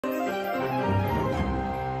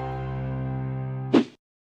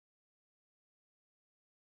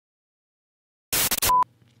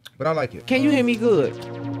but I like it. Can you hear me good?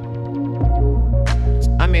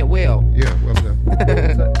 I meant well. Yeah, well done.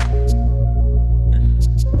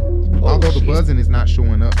 Although the buzzing is not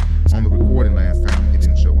showing up on the recording last time, it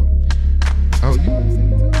didn't show up. Oh, you want to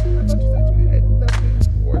sing too? I thought you said you had nothing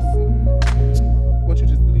or sing. What you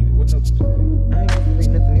just deleted? What notes did you delete? I ain't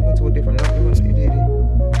delete nothing. It went to a different note. It did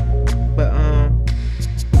it. But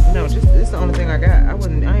no, just this is the only thing I got.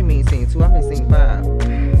 I ain't mean sing 2. I been sing 5.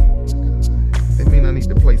 That mean I need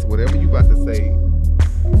to place whatever you about to say,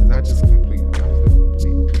 because I just completed.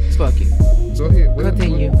 Fuck it. Go ahead.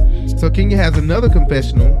 Continue. So Kenya has another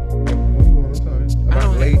confessional.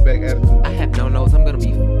 About laid back attitude. I have no notes. I'm gonna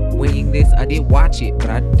be winging this. I did watch it, but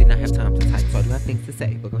I did not have time to type, so I do have things to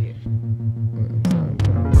say. But go ahead.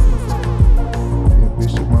 Yeah,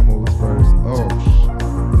 Bishop Mama was first. Oh shit.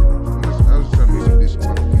 I was trying to make sure Bishop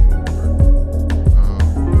Mama came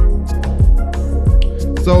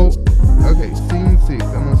first. So, okay, scene 6.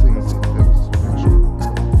 I'm on scene 6. That was not sure.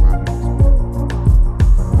 5 minutes.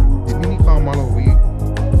 Did Nene call Marlo weed?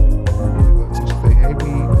 Did she say, hey,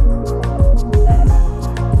 weed?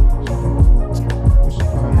 What she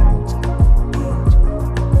call Marlo?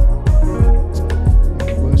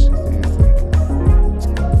 Well, she said something.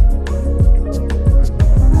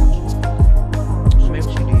 Maybe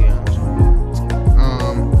she did.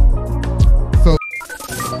 So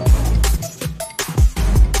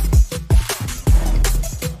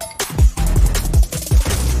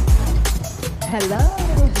Hello.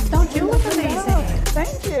 Don't you look amazing?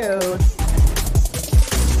 Thank you.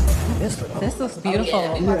 This looks beautiful.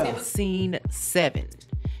 Yeah. Scene 7,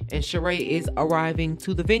 and Sheree is arriving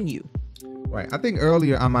to the venue. right, I think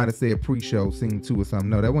earlier I might have said pre-show, scene 2 or something.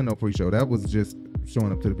 No, that wasn't no pre-show. That was just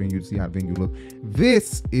showing up to the venue to see how the venue looked.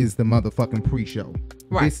 This is the motherfucking pre-show.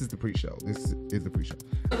 Right. This is the pre-show. This is the pre-show.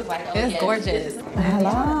 It's gorgeous.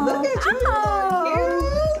 Hello. Look at you.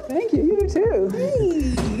 Oh, thank you. You do too.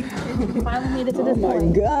 Hey. Finally made it to this point. Oh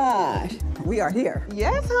my gosh. We are here.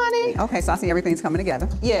 Yes, honey. Okay, so I see everything's coming together.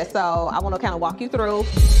 Yeah, so I want to kind of walk you through.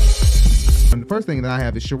 And the first thing that I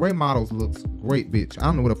have is Sheree models looks great, bitch. I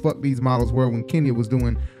don't know what the fuck these models were when Kenya was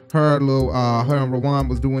doing her little, her and Rowan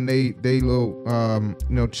was doing they little,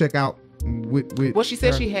 you know, check out with Well, she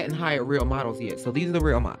said her. she hadn't hired real models yet, so these are the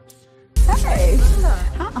real models. Hey.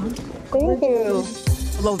 Thank you.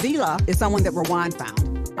 Lovila is someone that Rowan found.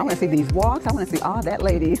 I want to see these walks. I want to see all that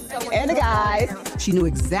ladies and the guys. She knew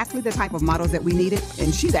exactly the type of models that we needed,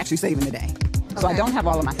 and she's actually saving the day. So I don't have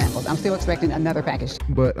all of my samples. I'm still expecting another package.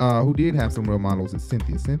 But who did have some real models is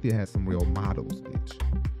Cynthia. Cynthia has some real models, bitch.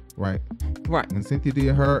 Right? Right. When Cynthia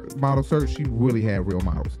did her model search, she really had real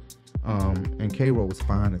models. And K-Ro was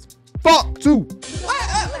fine as fuck too.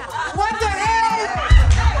 What the hell?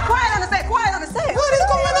 Quiet on the set. Quiet on the set. What is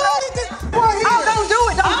going on? Oh, don't do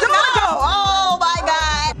it. Don't do it. Oh my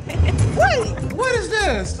God. Wait, what is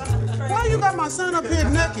this? Why you got my son up here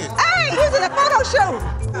naked? Hey, he's in a photo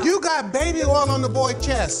shoot. You got baby oil on the boy's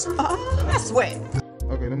chest. That's sweat.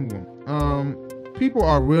 Okay, let me move on. People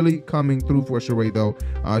are really coming through for Sheree though.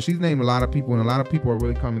 She's named a lot of people, and a lot of people are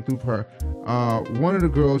really coming through for her. One of the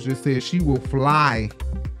girls just said she will fly.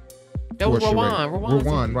 That was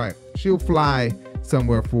Rowan, right? She'll fly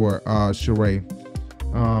somewhere for Sheree,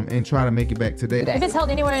 and try to make it back today. If it's held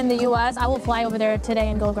anywhere in the U.S., I will fly over there today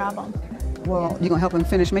and go grab them. Well, you gonna help him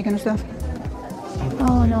finish making the stuff?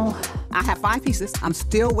 Oh no. I have 5 pieces. I'm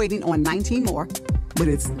still waiting on 19 more, but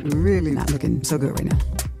it's really not looking so good right now.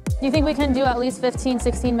 Do you think we can do at least 15,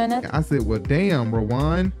 16 minutes? I said, well, damn,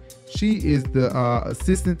 Rowan, she is the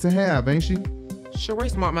assistant to have, ain't she? Sheree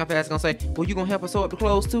smart mouth ass gonna say, well, you gonna help us sort the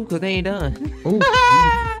clothes too? Cause they ain't done. Oh,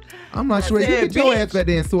 I'm not sure. You get your ass back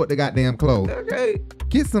there and sort the goddamn clothes. Okay.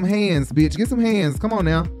 Get some hands, bitch. Get some hands. Come on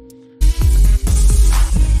now.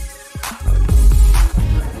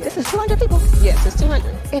 This is 200 people. Yes, it's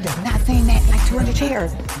 200. It does not seem that like 200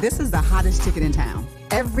 chairs. This is the hottest ticket in town.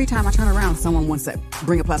 Every time I turn around, someone wants to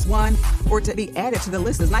bring a +1 or to be added to the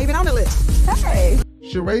list. It's not even on the list. Hey.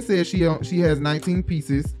 Sheree says she has 19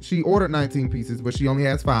 pieces. She ordered 19 pieces, but she only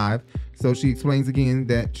has 5. So she explains again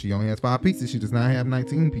that she only has 5 pieces. She does not have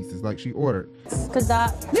 19 pieces like she ordered. Because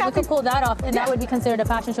we could pull that off, and that would be considered a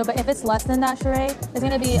fashion show. But if it's less than that, Sheree, it's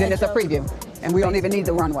gonna be. Then it's a preview, and we don't even need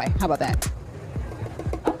the runway. How about that?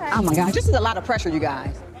 Okay. Oh my God, this is a lot of pressure, you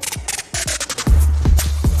guys.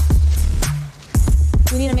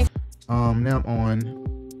 We need to make. Now I'm on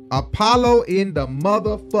Apollo in the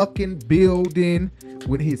motherfucking building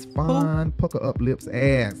with his fine pucker up lips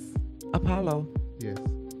ass. Apollo. Yes.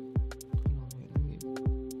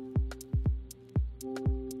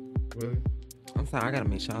 Really? I'm sorry, I gotta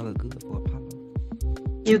make sure I look good for Apollo.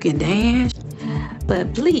 You can dance,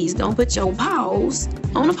 but please don't put your paws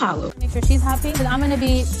on Apollo. Make sure she's happy, because I'm going to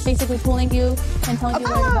be basically pulling you and telling you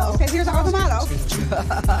where to go. Okay, here's our motto.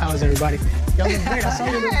 How's everybody? Y'all look great. I saw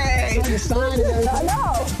you sign and everything. I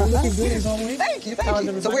know. Looking good as always. Thank you.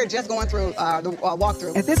 So we're just going through the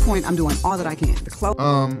walkthrough. At this point, I'm doing all that I can. The clothes.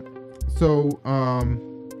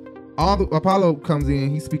 Apollo comes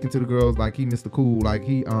in. He's speaking to the girls like he Mr. Cool. Like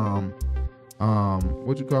he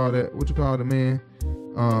what you call that? What you call the man?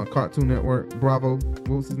 Cartoon Network, Bravo. What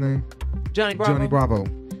was his name? Johnny Bravo. Johnny Bravo.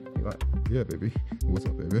 He like, yeah, baby. What's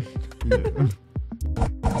up, baby? Yeah.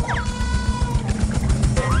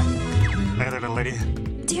 Hey there, little lady.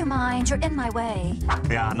 Do you mind? You're in my way.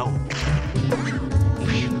 Yeah, I know.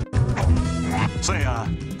 Say,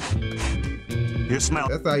 you smell.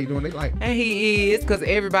 That's how you doing. They like. And he is, because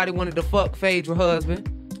everybody wanted to fuck Phaedra husband.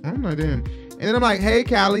 I'm not in. And then I'm like, hey,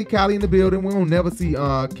 Callie in the building. We don't never see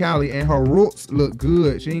Callie, and her roots look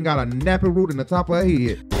good. She ain't got a nappy root in the top of her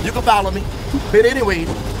head. You can follow me. But anyway,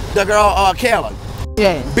 the girl, Kayla.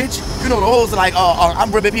 Yeah. Bitch, you know the hoes like,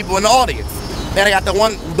 I'm ripping people in the audience. Then I got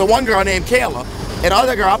the one girl named Kayla. And the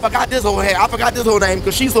other girl, I forgot this whole name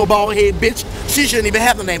because she's so bald head, bitch. She shouldn't even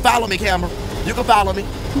have the name. Follow me, camera. You can follow me.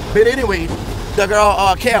 But anyway, the girl,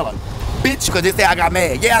 Kayla. Bitch, because they say I got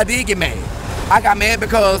mad. Yeah, I did get mad. I got mad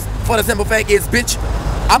because, for the simple fact is, bitch,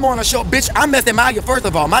 I'm on a show, bitch. I'm Mr. Maya, first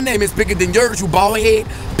of all. My name is bigger than yours, you bald head,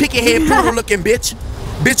 picky head, poodle looking bitch.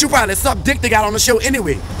 Bitch, you probably suck dick to get on the show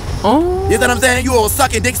anyway. Oh. You know what I'm saying? You all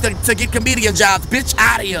sucking dicks to get comedian jobs, bitch.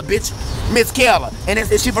 Out of here, bitch. Miss Kayla. And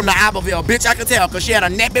that's she from the Iberville, bitch. I can tell, because she had a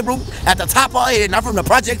nappy root at the top of her head, not from the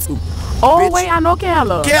project too. Oh, bitch. wait, I know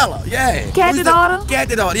Kayla. Kayla, yeah. Kathy daughter?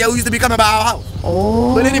 Kathy daughter, yeah, who used to be coming by our house.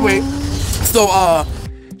 Oh. But anyway, so,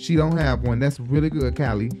 she don't have one. That's really good,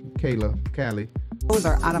 Callie. Those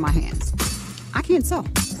are out of my hands. I can't sew.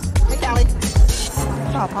 Hey, Callie.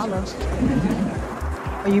 Oh, Apollo.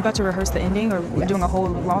 Are you about to rehearse the ending, or we're doing a whole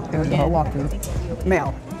walkthrough again? A whole walkthrough.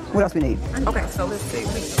 Mel, what else we need? Okay, so let's see.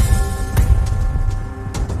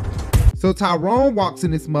 So Tyrone walks in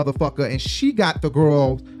this motherfucker, and she got the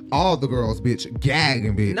girls, all the girls, bitch,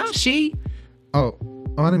 gagging, bitch. No, she. Oh,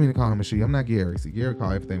 I didn't mean to call him a she. I'm not Gary. See, Gary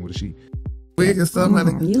call everything with a she. Wig and stuff,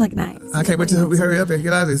 honey. You look nice. I can't wait till we hurry up and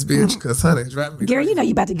get out of this bitch, cause honey, driving me. Gary, you know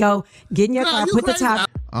you about to go get in your car, put the top.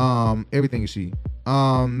 Everything is she.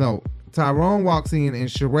 No. Tyrone walks in, and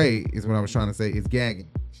Sheree is what I was trying to say, is gagging.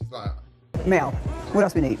 She's like, Mel, what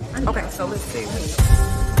else we need? Okay, so let's see.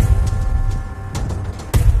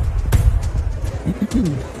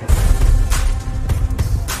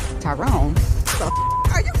 Tyrone?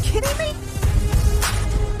 Are you kidding me?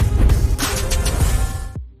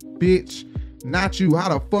 bitch, not you. How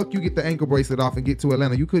the fuck you get the ankle bracelet off and get to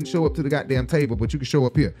Atlanta? You couldn't show up to the goddamn table, but you could show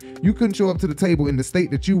up here. You couldn't show up to the table in the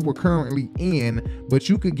state that you were currently in, but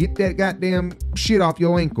you could get that goddamn shit off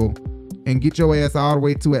your ankle and get your ass all the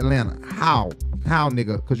way to Atlanta. How? How,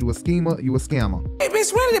 nigga? Because you a schemer, you a scammer. Hey,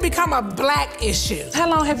 bitch, when did it become a black issue? How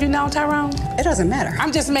long have you known Tyrone? It doesn't matter.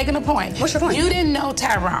 I'm just making a point. What's your point? You didn't know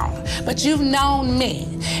Tyrone, but you've known me.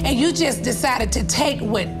 And you just decided to take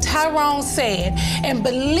what Tyrone said and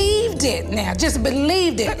believed it now. Just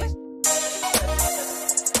believed it.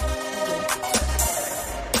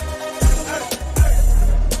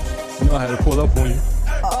 You know I had to pull up on you.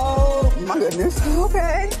 Oh, my goodness.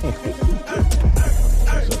 Okay.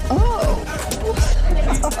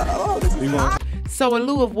 So in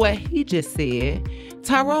lieu of what he just said,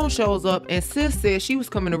 Tyrone shows up and sis said she was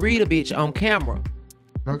coming to read a bitch on camera.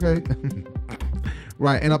 Okay.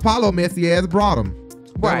 Right, and Apollo messy ass brought him.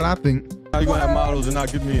 That's what I think. How you gonna have models and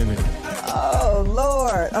not get me in there? Oh,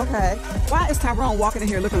 Lord. Okay. Why is Tyrone walking in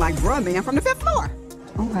here looking like bruh man from the 5th floor?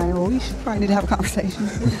 Okay, well, we should probably need to have a conversation.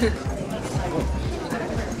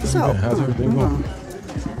 So, how's everything going?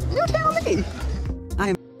 You tell me. I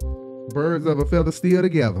am. Birds of a feather still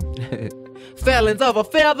together. Felons of a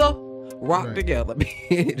feather rock together.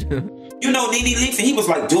 You know Nene Leakes, and he was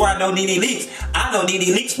like, do I know Nene Leakes? I know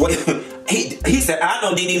Nene Leakes. He said, I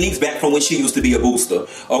know Nene Leakes back from when she used to be a booster,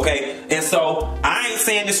 okay? And so, I ain't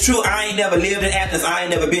saying it's true. I ain't never lived in Athens. I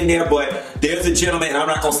ain't never been there, but there's a gentleman, and I'm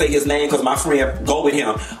not going to say his name because my friend go with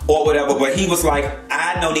him or whatever, but he was like,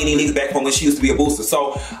 I know Nene Leakes back from when she used to be a booster.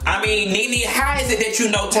 So, I mean, Nene, how is it that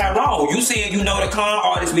you know Tyrone? You saying you know the con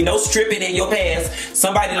artist. We know stripping in your past.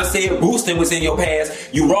 Somebody done said boosting was in your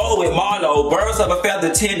past. You roll with Marlo. Birds of a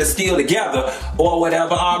feather tend to steal together or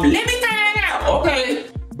whatever. Let me find out, okay?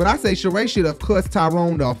 But I say Sheree should have cussed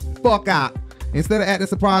Tyrone the fuck out. Instead of acting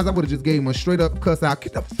surprised, I would have just gave him a straight up cuss out.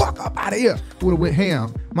 Get the fuck up out of here. Would have went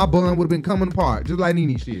ham. My bun would have been coming apart, just like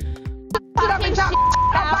Nene shit. About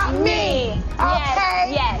me, okay?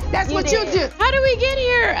 Yes, that's what you do. How did we get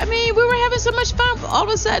here? so much fun. All of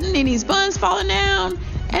a sudden, Nene's buns falling down,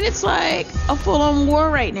 and it's like a full-on war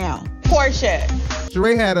right now. Porsha.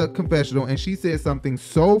 Sheree had a confessional and she said something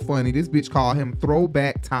so funny. This bitch called him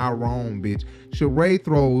throwback Tyrone, bitch. Sheree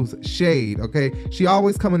throws shade, okay? She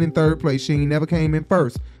always coming in third place. She ain't never came in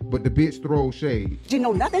first, but the bitch throws shade. You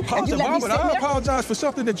know nothing. But I apologize for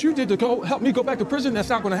something that you did to go help me go back to prison. That's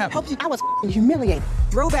not going to happen. I was humiliated.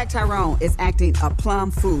 Throwback Tyrone is acting a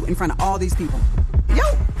plum fool in front of all these people. Yo,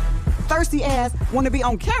 thirsty ass want to be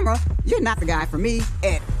on camera. You're not the guy for me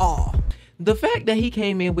at all. The fact that he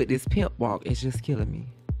came in with this pimp walk is just killing me.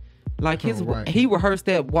 Like he rehearsed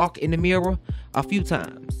that walk in the mirror a few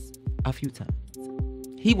times.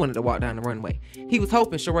 He wanted to walk down the runway. He was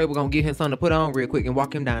hoping Sheree was gonna get him something to put on real quick and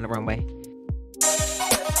walk him down the runway.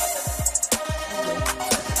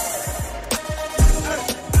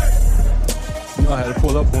 You know I had to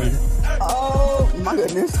pull up on you. Oh my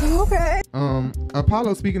goodness. Okay.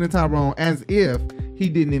 Apollo speaking to Tyrone as if he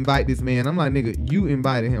didn't invite this man. I'm like, nigga, you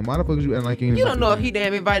invited him. Why the fuck is you acting like you You don't know if he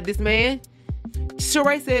damn invited this man.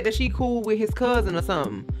 Sheree said that she cool with his cousin or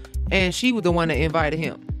something, and she was the one that invited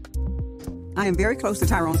him. I am very close to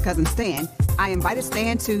Tyrone's cousin Stan. I invited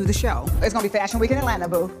Stan to the show. It's gonna be Fashion Week in Atlanta,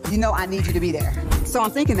 boo. You know I need you to be there. So I'm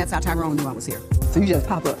thinking that's how Tyrone knew I was here. So you just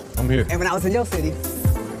pop up. I'm here. And when I was in your city,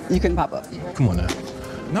 you couldn't pop up. Come on now.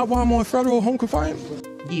 Not while I'm on federal home confinement.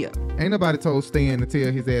 Yeah. Ain't nobody told Stan to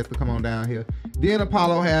tell his ass to come on down here. Then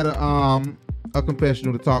Apollo had a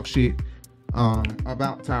confessional to talk shit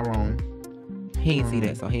about Tyrone. He ain't see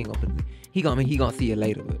that, so he ain't gonna put it. He gonna see it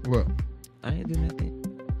later. But what? I ain't do nothing.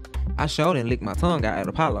 I sure didn't lick my tongue out at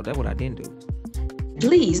Apollo. That's what I didn't do.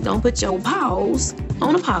 Please don't put your paws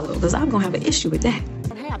on Apollo, because I'm gonna have an issue with that.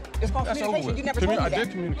 It's called communication. You never told me I that.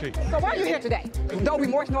 did communicate. So why are you here today? No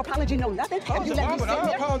remorse, no apology, no nothing. Have you let me sit I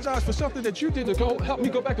there? apologize for something that you did to go help me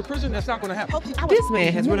go back to prison. That's not going to happen. This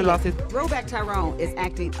man has really lost his... Throwback Tyrone is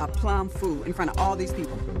acting a plum fool in front of all these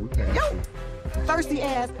people. Yo, thirsty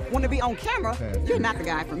ass want to be on camera. You're not the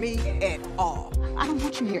guy for me at all. I don't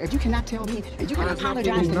want you here. If you cannot tell me, if you can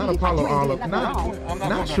apologize to not me, Apollo all up,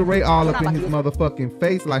 not Sheree all up in his motherfucking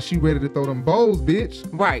face like she ready to throw them bowls, bitch.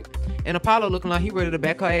 Right. And Apollo looking like he ready to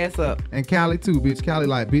back her ass up. And Callie too, bitch. Callie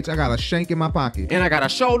like, bitch, I got a shank in my pocket. And I got a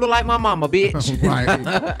shoulder like my mama, bitch.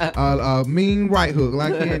 Right. Mean right hook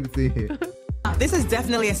like Kandi said. This is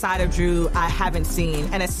definitely a side of Drew I haven't seen,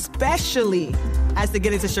 and especially as to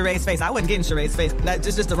get into Sheree's face. I wouldn't get in Sheree's face.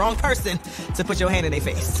 That's just the wrong person to put your hand in their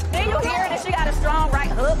face. Then you hear that she got a strong right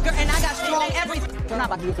hook, and I got strong everything. I'm not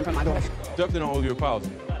about to do this in front of my daughter. Definitely don't owe you an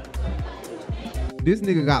apology. This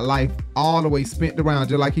nigga got life all the way spent around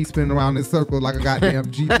just like he's spinning around in circles like a goddamn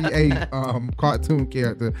GTA cartoon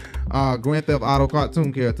character, Grand Theft Auto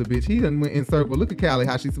cartoon character, bitch. He done went in circle. Look at Callie,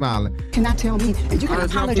 how she's smiling. Cannot tell me, and you can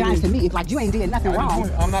apologize to me if like you ain't did nothing wrong.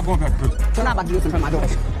 I'm not going back to prison. So I'm not about to do this in front of my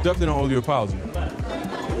daughter. Definitely don't owe you an apology.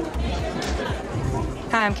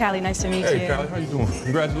 Hi, I'm Callie. Nice to meet you. Hey, Callie, how you doing?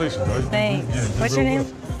 Congratulations, bro. Thanks. Yeah, What's your name?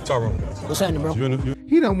 Tyrone. What's happening, bro?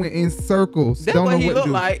 He done went in circles. That's don't what know he what look to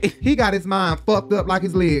do. like. He got his mind fucked up like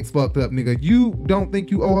his legs fucked up, nigga. You don't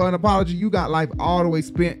think you owe her an apology? You got life all the way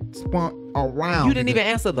spun around. You didn't even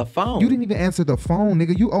answer the phone. You didn't even answer the phone,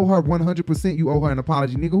 nigga. You owe her 100%. You owe her an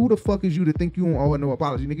apology, nigga. Who the fuck is you to think you don't owe her no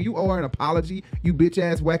apology, nigga? You owe her an apology, you bitch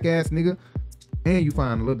ass, whack ass nigga. And you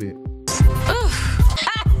fine a little bit.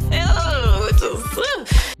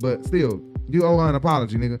 But still, you owe her an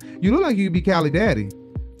apology, nigga. You look like you could be Callie daddy.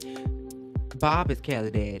 Bob is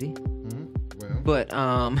Callie daddy. But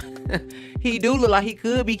he do look like he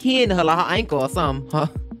could be kin to her, like her ankle or something, huh?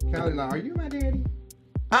 Callie, like, are you my daddy?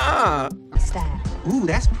 Style. Ooh,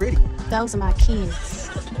 that's pretty. Those are my kids.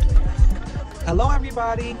 Hello,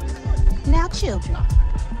 everybody. Now, children,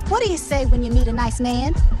 what do you say when you meet a nice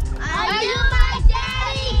man? Are you my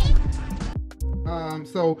daddy?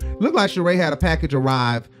 So look like Sheree had a package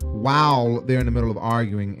arrive while they're in the middle of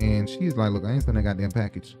arguing, and she's like, look, I ain't sending that goddamn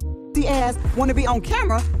package. The ass want to be on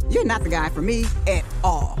camera. You're not the guy for me at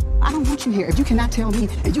all. I don't want you here. If you cannot tell me,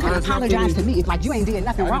 and you can apologize to me if like you ain't did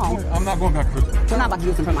nothing wrong. I'm not going back to prison. So I'm not about to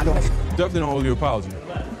do this in front of my daughter. Definitely don't owe you an apology.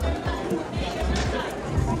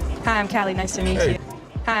 Hi, I'm Callie. Nice to meet Hey. you.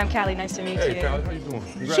 Hi, I'm Callie. Nice to meet you. Hey, Callie, how you doing?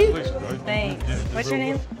 Congratulations, bro. Thanks. What's your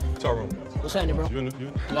name? Tyrone. What's happening, bro? You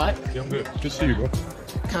What? Yeah, I'm good. Good to see you, bro.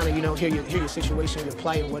 Kind of, hear your situation, your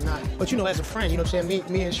plight and whatnot. But, as a friend, what I'm saying?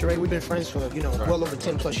 Me and Sheree, we've been friends for, well over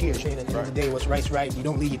 10 plus years. At the end of the day, what's right's right. You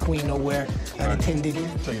don't leave your queen nowhere unattended.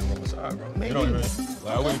 Tell you on the side, bro. Maybe.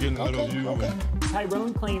 I wouldn't get in the middle of you. And...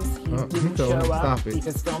 Tyrone claims he he didn't told him show to up stop it.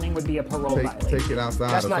 because filming would be a parole violation. Take it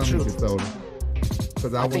outside. That's or not something true. he just told him.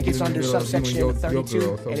 Because I think it's under subsection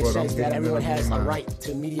 32, and it says that everyone has a right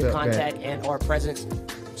to media contact and or presence.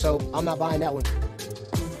 So I'm not buying that one.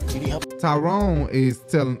 You need help? Tyrone is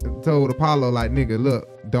told Apollo, like, nigga, look,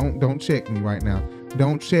 don't check me right now.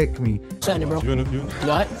 Don't check me. What's happening, bro? You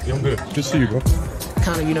what? Yeah, I'm good. Good to see you, bro.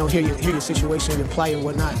 Kind of, hear your situation, your plight and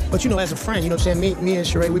whatnot. But, as a friend, me and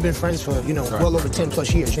Sheree, we've been friends for, well over 10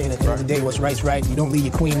 plus years. And at the end of the day, what's right's right. You don't leave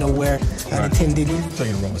your queen nowhere. The 10 diddy. You're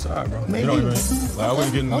taking the wrong side, bro. Maybe. I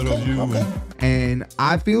wouldn't get in the middle of you. Okay. And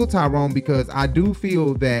I feel Tyrone because I do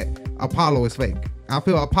feel that Apollo is fake. I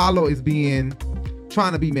feel Apollo is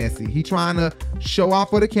trying to be messy. He trying to show off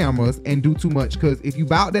for the cameras and do too much. Because if you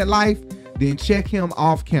bout that life, then check him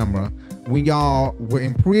off camera. When y'all were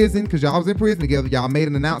in prison, because y'all was in prison together, y'all made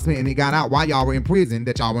an announcement and it got out while y'all were in prison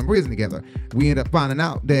that y'all were in prison together. We ended up finding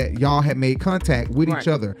out that y'all had made contact with each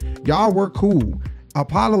other. Y'all were cool.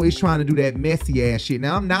 Apollo is trying to do that messy ass shit.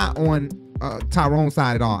 Now, I'm not on Tyrone's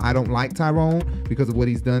side at all. I don't like Tyrone because of what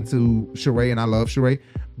he's done to Sheree, and I love Sheree.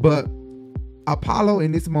 But Apollo,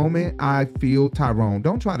 in this moment, I feel Tyrone.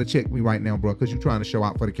 Don't try to check me right now, bro, because you're trying to show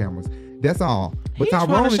out for the cameras. That's all. But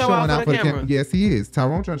Tyrone is showing out for the camera. Yes, he is.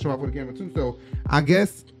 Tyrone trying to show out for the camera too. So I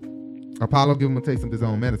guess Apollo give him a taste of his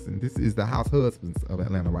own medicine. This is the house husbands of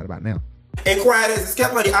Atlanta right about now. And quiet as it's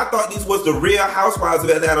kept, honey, I thought these was the real Housewives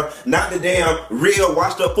of Atlanta, not the damn real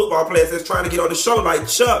washed up football players that's trying to get on the show. Like,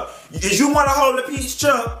 Chuck, if you want to hold the piece,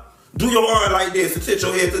 Chuck, do your arm like this and tilt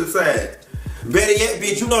your head to the side. Better yet,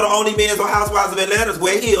 bitch, you know the only men's on Housewives of Atlanta is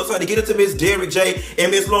wear heels. So to get it to Miss Derrick J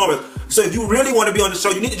and Miss Lawrence. So if you really want to be on the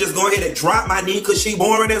show, you need to just go ahead and drop my knee because she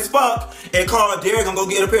boring as fuck and call Derrick and go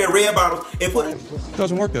get a pair of red bottles and put it. It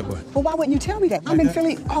doesn't work that way. Well, why wouldn't you tell me that? I'm in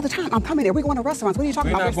Philly all the time. I'm coming there. We're going to restaurants. What are you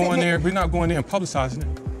talking about? We're not going there and publicizing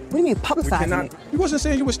it. What do you mean publicizing it? You wasn't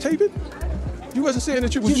saying you was taping? You wasn't saying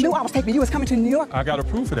that you was... You knew I was taping. You was coming to New York. I got a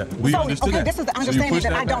proof of that. We understood that. This is the understanding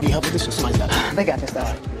that I don't... Help with this or something like that. They got this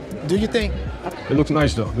stuff. Do you think? It looks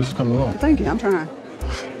nice, though. This is coming along. Thank you. I'm trying.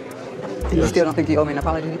 You still don't think you owe me an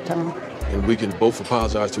apology, Tyrone? And we can both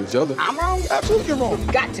apologize to each other. I'm wrong? Absolutely, you're wrong.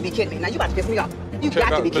 You got to be kidding me. Now, you about to piss me off. You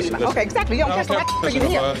got to be kidding me. Okay, exactly. You don't care, so why are you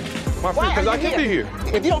here? My friend, because I can be here.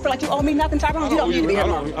 If you don't feel like you owe me nothing, Tyrone, you don't need to be here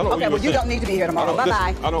tomorrow. Okay, well, you don't need to be here tomorrow.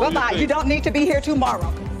 Bye-bye. Bye-bye. You don't need to be here tomorrow.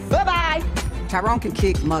 Bye-bye. Tyrone can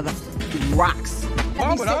kick mother rocks.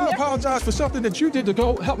 Mom, but I apologize for something that you did to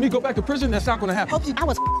go help me go back to prison. That's not going to happen. I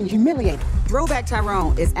was humiliated. Throwback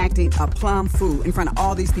Tyrone is acting a plum fool in front of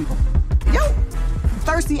all these people. Yo,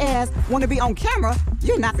 thirsty ass want to be on camera.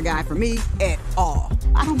 You're not the guy for me at all.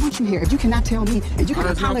 I don't want you here. If you cannot tell me, if you can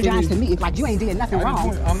apologize to me, like you ain't did nothing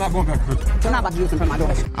wrong. I'm not going back to prison. So I'm not about to do this in front of my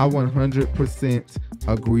daughter. I 100%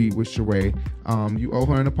 agree with Sheree. You owe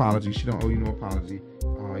her an apology. She don't owe you no apology.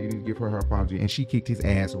 You need to give her apology. And she kicked his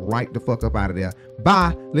ass right the fuck up out of there.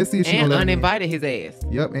 Bye. Let's see if she and uninvited his ass.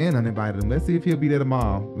 Yep, and uninvited him. Let's see if he'll be there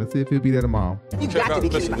tomorrow. You got to be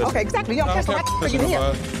kidding me. Okay, exactly. You don't care, so why are you here?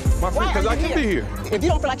 My friend, because I can be here. If you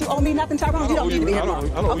don't feel like you owe me nothing, Tyrone, you don't need to be here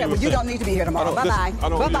tomorrow. Okay, well, you don't need to be here tomorrow. Bye-bye.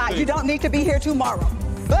 Bye-bye. You don't need to be here tomorrow.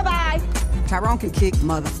 Bye-bye. Tyrone can kick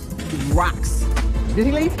mother rocks. Did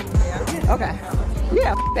he leave? Yeah. Okay.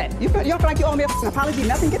 Yeah, that. You don't feel like you owe me an apology,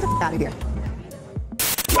 nothing? Get the out of here.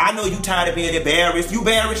 I know you tired of being embarrassed. You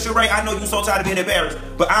embarrassed, Sheree. I know you so tired of being embarrassed.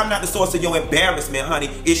 But I'm not the source of your embarrassment, honey.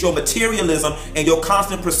 It's your materialism and your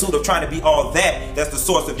constant pursuit of trying to be all that that's the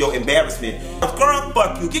source of your embarrassment. Girl,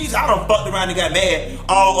 fuck you. I done fucked around and got mad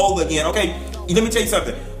all over again, okay? Let me tell you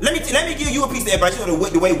something. Let me give you a piece of advice. You know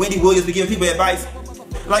the way Wendy Williams be giving people advice?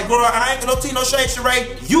 Like, girl, I ain't gonna no shade,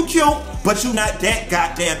 Sheree. You cute, but you not that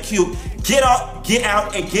goddamn cute. Get up, get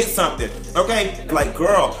out, and get something, okay? Like,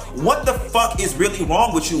 girl, what the fuck is really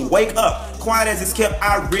wrong with you? Wake up. Quiet as it's kept,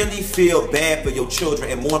 I really feel bad for your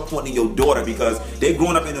children and more importantly, your daughter, because they're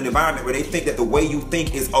growing up in an environment where they think that the way you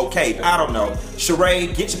think is okay. I don't know.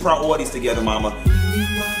 Sheree, get your priorities together, mama.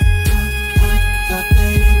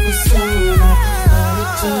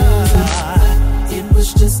 It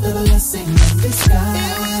was just a blessing in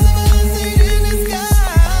disguise.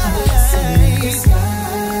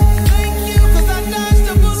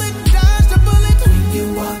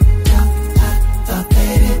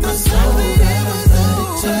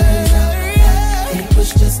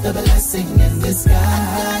 A blessing in disguise.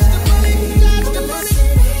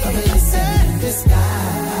 A blessing in disguise.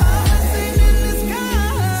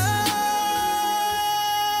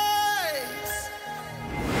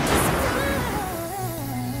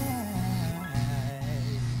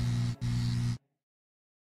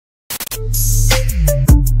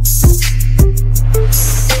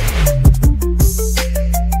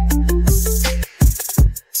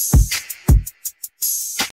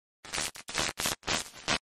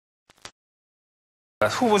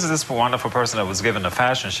 Who was this wonderful person that was given a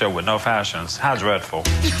fashion show with no fashions? How dreadful.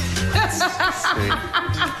 See.